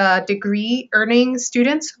 science degree earning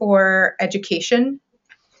students or education?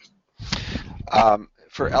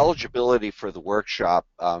 for eligibility for the workshop,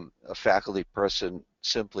 a faculty person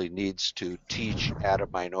simply needs to teach at a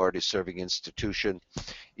minority serving institution,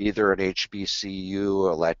 either an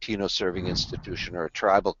HBCU, a Latino serving institution, or a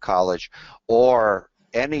tribal college, or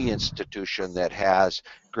any institution that has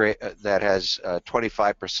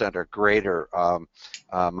 25% or greater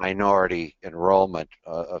minority enrollment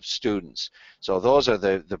of students. So those are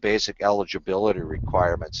the basic eligibility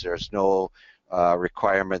requirements. There's no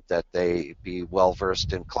requirement that they be well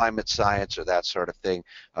versed in climate science or that sort of thing.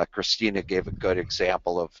 Christina gave a good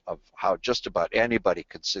example of how just about anybody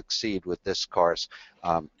could succeed with this course,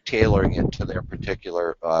 tailoring it to their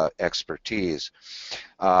particular expertise.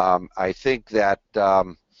 I think that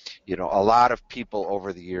you know, a lot of people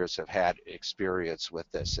over the years have had experience with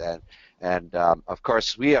this, and of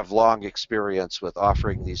course we have long experience with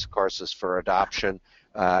offering these courses for adoption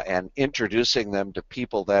and introducing them to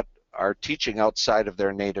people that are teaching outside of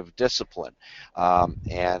their native discipline.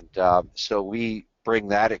 So we bring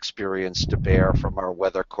that experience to bear from our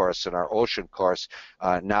weather course and our ocean course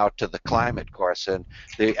now to the climate course. And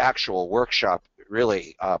the actual workshop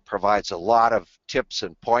really provides a lot of tips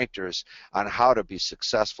and pointers on how to be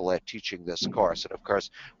successful at teaching this course. And of course,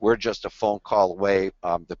 we're just a phone call away.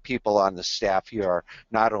 The people on the staff here are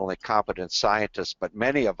not only competent scientists, but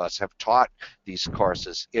many of us have taught these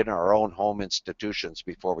courses in our own home institutions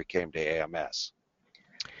before we came to AMS.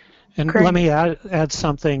 And let me add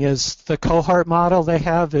something, is the cohort model they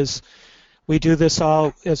have is we do this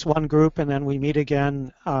all as one group and then we meet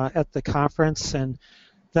again at the conference, and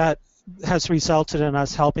that has resulted in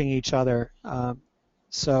us helping each other.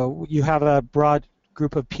 So you have a broad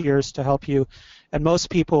group of peers to help you, and most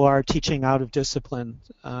people are teaching out of discipline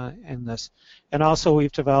in this. And also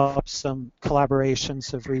we've developed some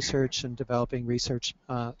collaborations of research and developing research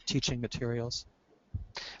teaching materials.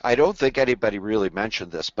 I don't think anybody really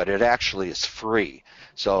mentioned this, but it actually is free.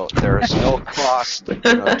 So there is no cost, you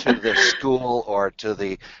know, to the school or to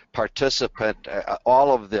the participant.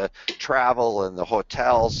 All of the travel and the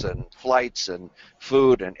hotels and flights and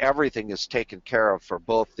food and everything is taken care of for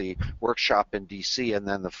both the workshop in DC and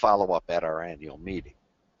then the follow-up at our annual meeting.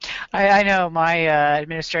 I know my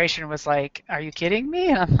administration was like, "Are you kidding me?"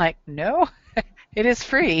 And I'm like, "No, it is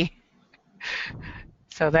free."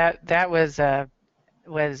 So that was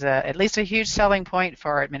at least a huge selling point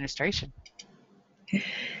for our administration.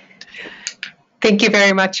 Thank you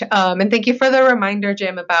very much. And thank you for the reminder,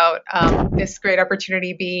 Jim, about this great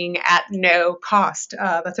opportunity being at no cost.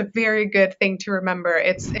 That's a very good thing to remember.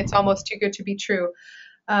 It's almost too good to be true.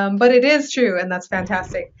 But it is true, and that's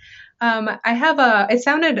fantastic. It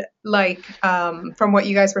sounded like, from what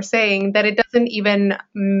you guys were saying, that it doesn't even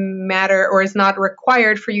matter or is not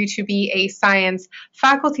required for you to be a science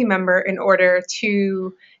faculty member in order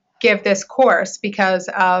to give this course, because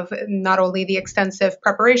of not only the extensive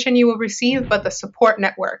preparation you will receive, but the support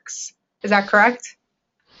networks. Is that correct?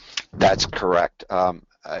 That's correct.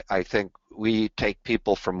 I think we take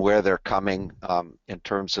people from where they're coming in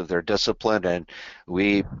terms of their discipline, and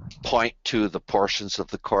we point to the portions of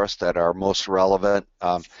the course that are most relevant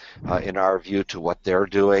in our view to what they're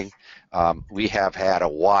doing. We have had a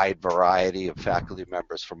wide variety of faculty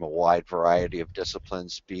members from a wide variety of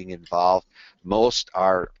disciplines being involved. Most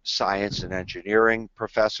are science and engineering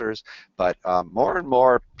professors, but more and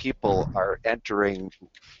more people are entering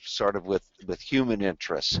sort of with human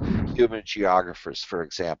interests. Human geographers, for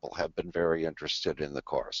example, have been very interested in the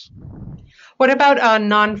course. What about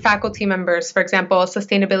non-faculty members, for example,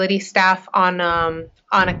 sustainability staff on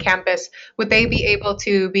a campus? Would they be able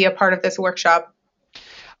to be a part of this workshop?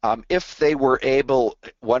 If they were able,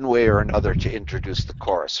 one way or another, to introduce the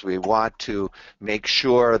course. We want to make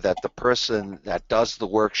sure that the person that does the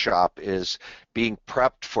workshop is being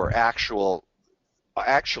prepped for actually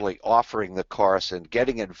offering the course and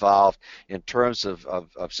getting involved in terms of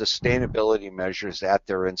sustainability measures at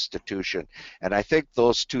their institution. And I think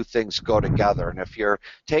those two things go together. And if you're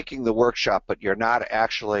taking the workshop but you're not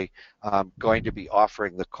actually going to be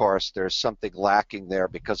offering the course, there's something lacking there,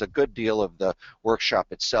 because a good deal of the workshop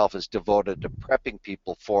itself is devoted to prepping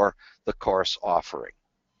people for the course offering.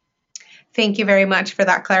 Thank you very much for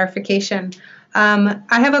that clarification. I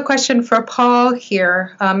have a question for Paul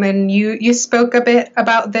here, and you spoke a bit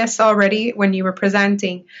about this already when you were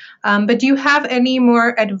presenting, but do you have any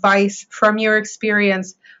more advice from your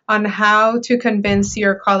experience on how to convince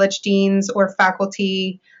your college deans or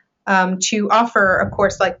faculty to offer a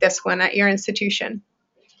course like this one at your institution?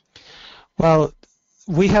 Well,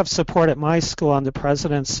 we have support at my school on the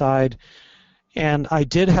president's side, and I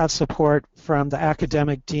did have support from the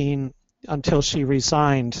academic dean until she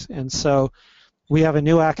resigned. And so we have a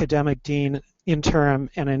new academic dean interim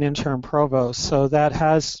and an interim provost, so that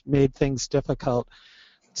has made things difficult.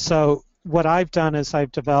 So what I've done is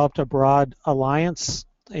I've developed a broad alliance.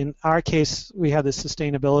 In our case, we had the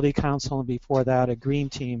Sustainability Council, and before that, a green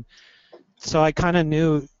team. So I kind of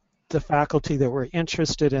knew the faculty that were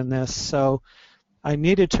interested in this, so I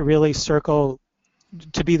needed to really circle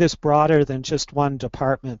to be this broader than just one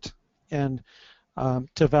department and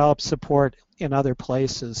develop support in other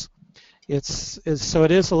places. So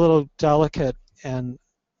it is a little delicate, and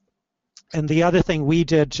the other thing we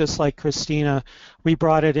did, just like Christina, we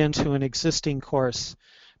brought it into an existing course,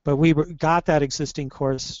 but we got that existing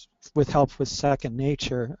course with help with Second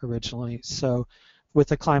Nature originally, so with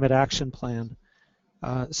the Climate Action Plan.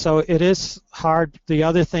 So it is hard. The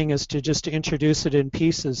other thing is to just introduce it in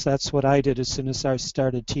pieces. That's what I did as soon as I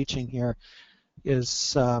started teaching here,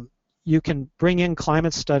 is you can bring in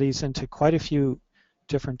climate studies into quite a few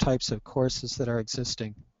different types of courses that are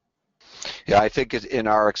existing. Yeah, I think in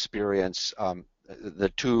our experience,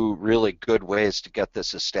 the two really good ways to get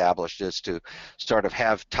this established is to sort of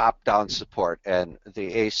have top-down support, and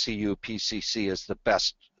the ACU PCC is the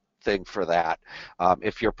best thing for that.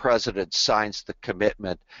 If your president signs the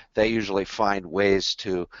commitment, they usually find ways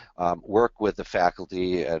to work with the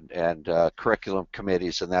faculty and curriculum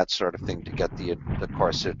committees and that sort of thing to get the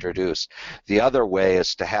course introduced. The other way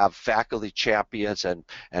is to have faculty champions and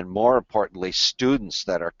more importantly, students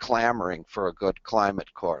that are clamoring for a good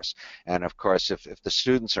climate course. And of course, if the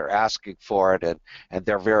students are asking for it and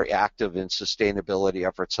they're very active in sustainability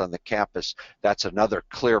efforts on the campus, that's another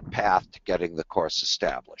clear path to getting the course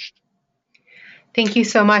established. Thank you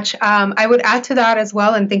so much. I would add to that as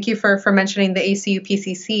well, and thank you for mentioning the ACU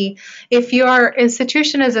PCC. If your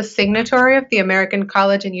institution is a signatory of the American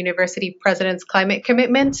College and University President's Climate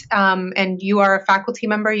Commitment, and you are a faculty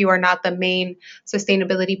member, you are not the main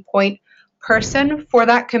sustainability point person for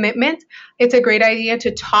that commitment, it's a great idea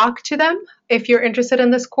to talk to them if you're interested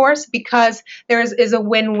in this course, because there is a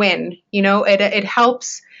win-win. You know, it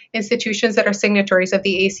helps institutions that are signatories of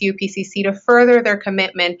the ACU PCC to further their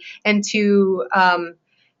commitment and to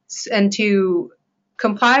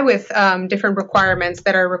comply with different requirements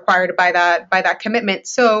that are required by that commitment.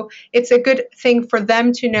 So it's a good thing for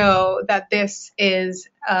them to know that this is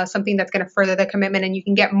something that's going to further the commitment, and you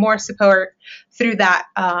can get more support through that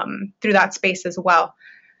space as well.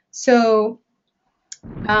 So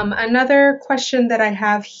another question that I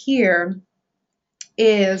have here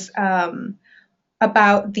is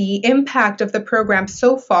about the impact of the program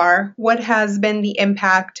so far. What has been the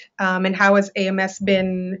impact, and how has AMS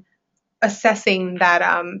been assessing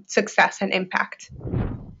that success and impact?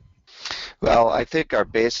 Well, I think our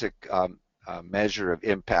basic measure of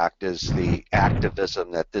impact is the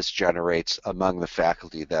activism that this generates among the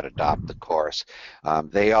faculty that adopt the course.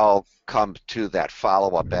 They all come to that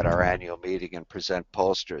follow-up at our annual meeting and present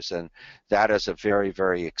posters, and that is a very,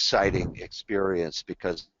 very exciting experience,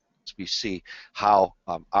 because we see how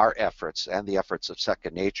our efforts and the efforts of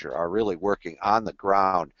Second Nature are really working on the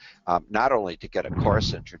ground, not only to get a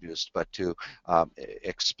course introduced, but to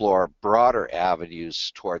explore broader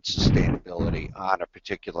avenues towards sustainability on a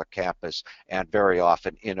particular campus and very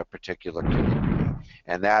often in a particular community.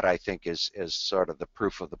 And that, I think, is sort of the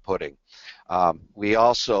proof of the pudding. We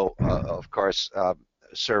also, of course,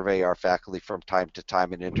 survey our faculty from time to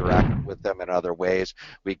time and interact with them in other ways.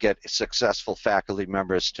 We get successful faculty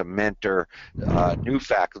members to mentor new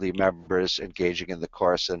faculty members engaging in the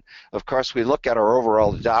course. And of course, we look at our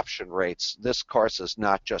overall adoption rates. This course is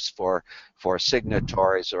not just for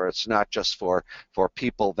signatories, or it's not just for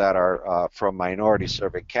people that are from minority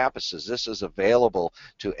serving campuses. This is available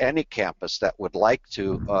to any campus that would like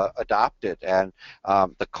to adopt it. And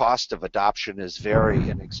the cost of adoption is very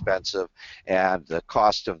inexpensive, and the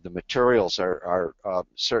cost of the materials are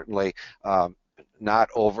certainly not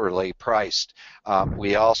overly priced.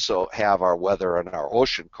 We also have our weather and our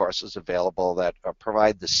ocean courses available that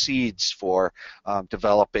provide the seeds for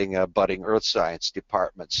developing a budding earth science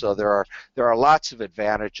department. So there are lots of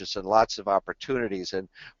advantages and lots of opportunities, and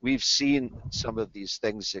we've seen some of these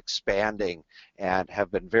things expanding and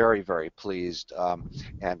have been very, very pleased.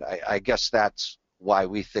 And I guess that's why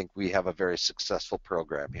we think we have a very successful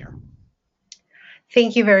program here.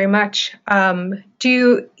 Thank you very much.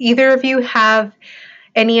 Do either of you have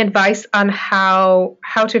any advice on how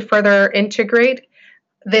to further integrate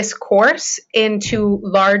this course into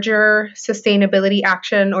larger sustainability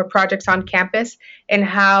action or projects on campus, and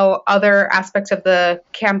how other aspects of the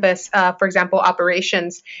campus, for example,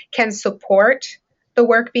 operations, can support the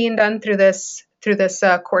work being done through this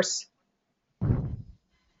course?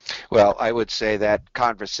 Well, I would say that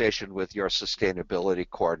conversation with your sustainability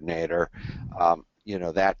coordinator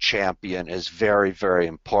that champion is very, very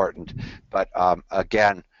important. But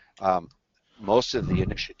again, most of the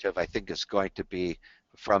initiative, I think, is going to be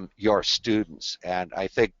from your students. And I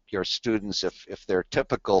think your students, if they're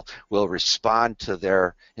typical, will respond to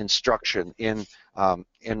their instruction in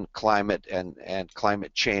climate and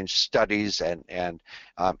climate change studies and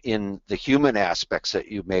in the human aspects that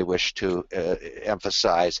you may wish to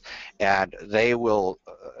emphasize. And they will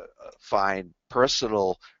find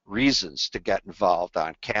personal reasons to get involved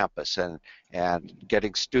on campus, and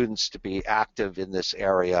getting students to be active in this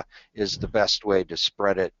area is the best way to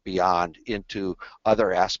spread it beyond into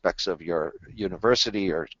other aspects of your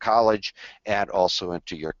university or college and also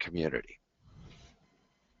into your community.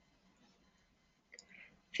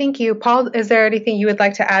 Thank you. Paul, is there anything you would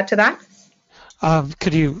like to add to that?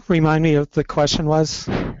 Could you remind me of the question was?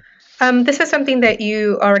 This is something that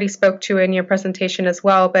you already spoke to in your presentation as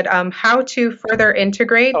well, but how to further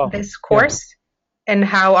integrate this course and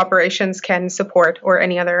how operations can support, or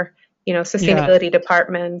any other, sustainability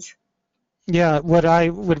departments. Yeah, what I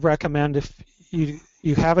would recommend, if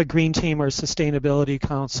you have a green team or sustainability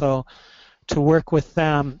council, to work with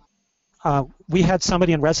them. We had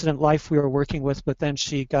somebody in resident life we were working with, but then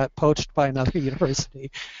she got poached by another university.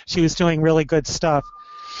 She was doing really good stuff.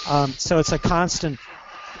 So it's a constant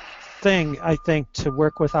thing, I think, to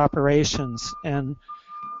work with operations. And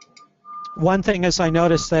one thing is, I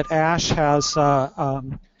noticed that ASH has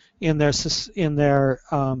in their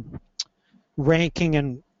ranking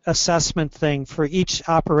and assessment thing, for each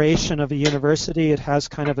operation of a university, it has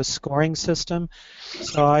kind of a scoring system.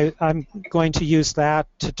 So I'm going to use that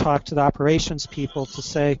to talk to the operations people to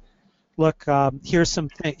say, look, here's some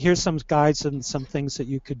guides and some things that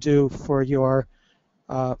you could do for your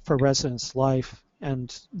for residence life.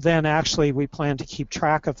 And then actually we plan to keep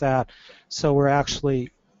track of that. So we're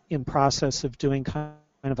actually in process of doing kind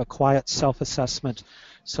of a quiet self-assessment.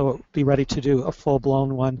 So we'll be ready to do a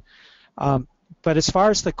full-blown one. But as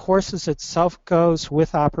far as the courses itself goes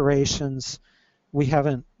with operations, we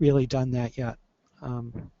haven't really done that yet.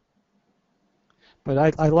 But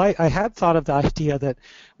I had thought of the idea that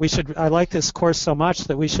I like this course so much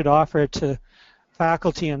that we should offer it to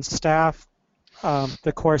faculty and staff.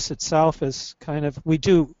 The course itself is kind of, we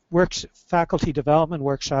do faculty development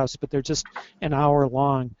workshops, but they're just an hour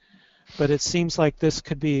long. But it seems like this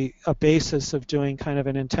could be a basis of doing kind of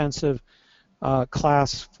an intensive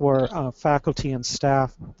class for faculty and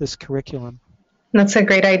staff, this curriculum. That's a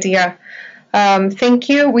great idea. Thank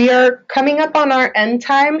you. We are coming up on our end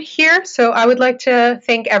time here, so I would like to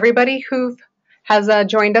thank everybody who has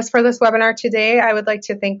joined us for this webinar today. I would like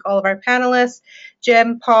to thank all of our panelists,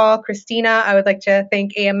 Jim, Paul, Christina. I would like to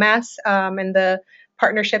thank AMS and the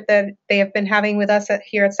partnership that they have been having with us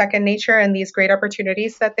here at Second Nature, and these great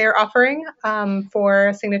opportunities that they're offering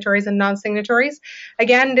for signatories and non-signatories.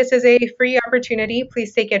 Again, this is a free opportunity.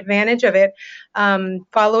 Please take advantage of it.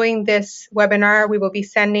 Following this webinar, we will be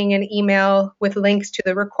sending an email with links to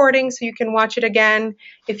the recording so you can watch it again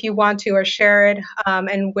if you want to, or share it,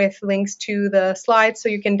 and with links to the slides so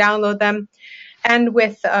you can download them, and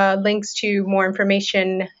with links to more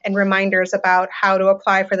information and reminders about how to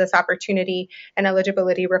apply for this opportunity and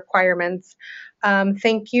eligibility requirements.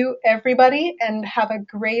 Thank you, everybody, and have a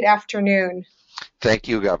great afternoon. Thank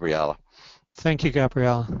you, Gabriella. Thank you,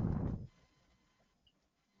 Gabriella.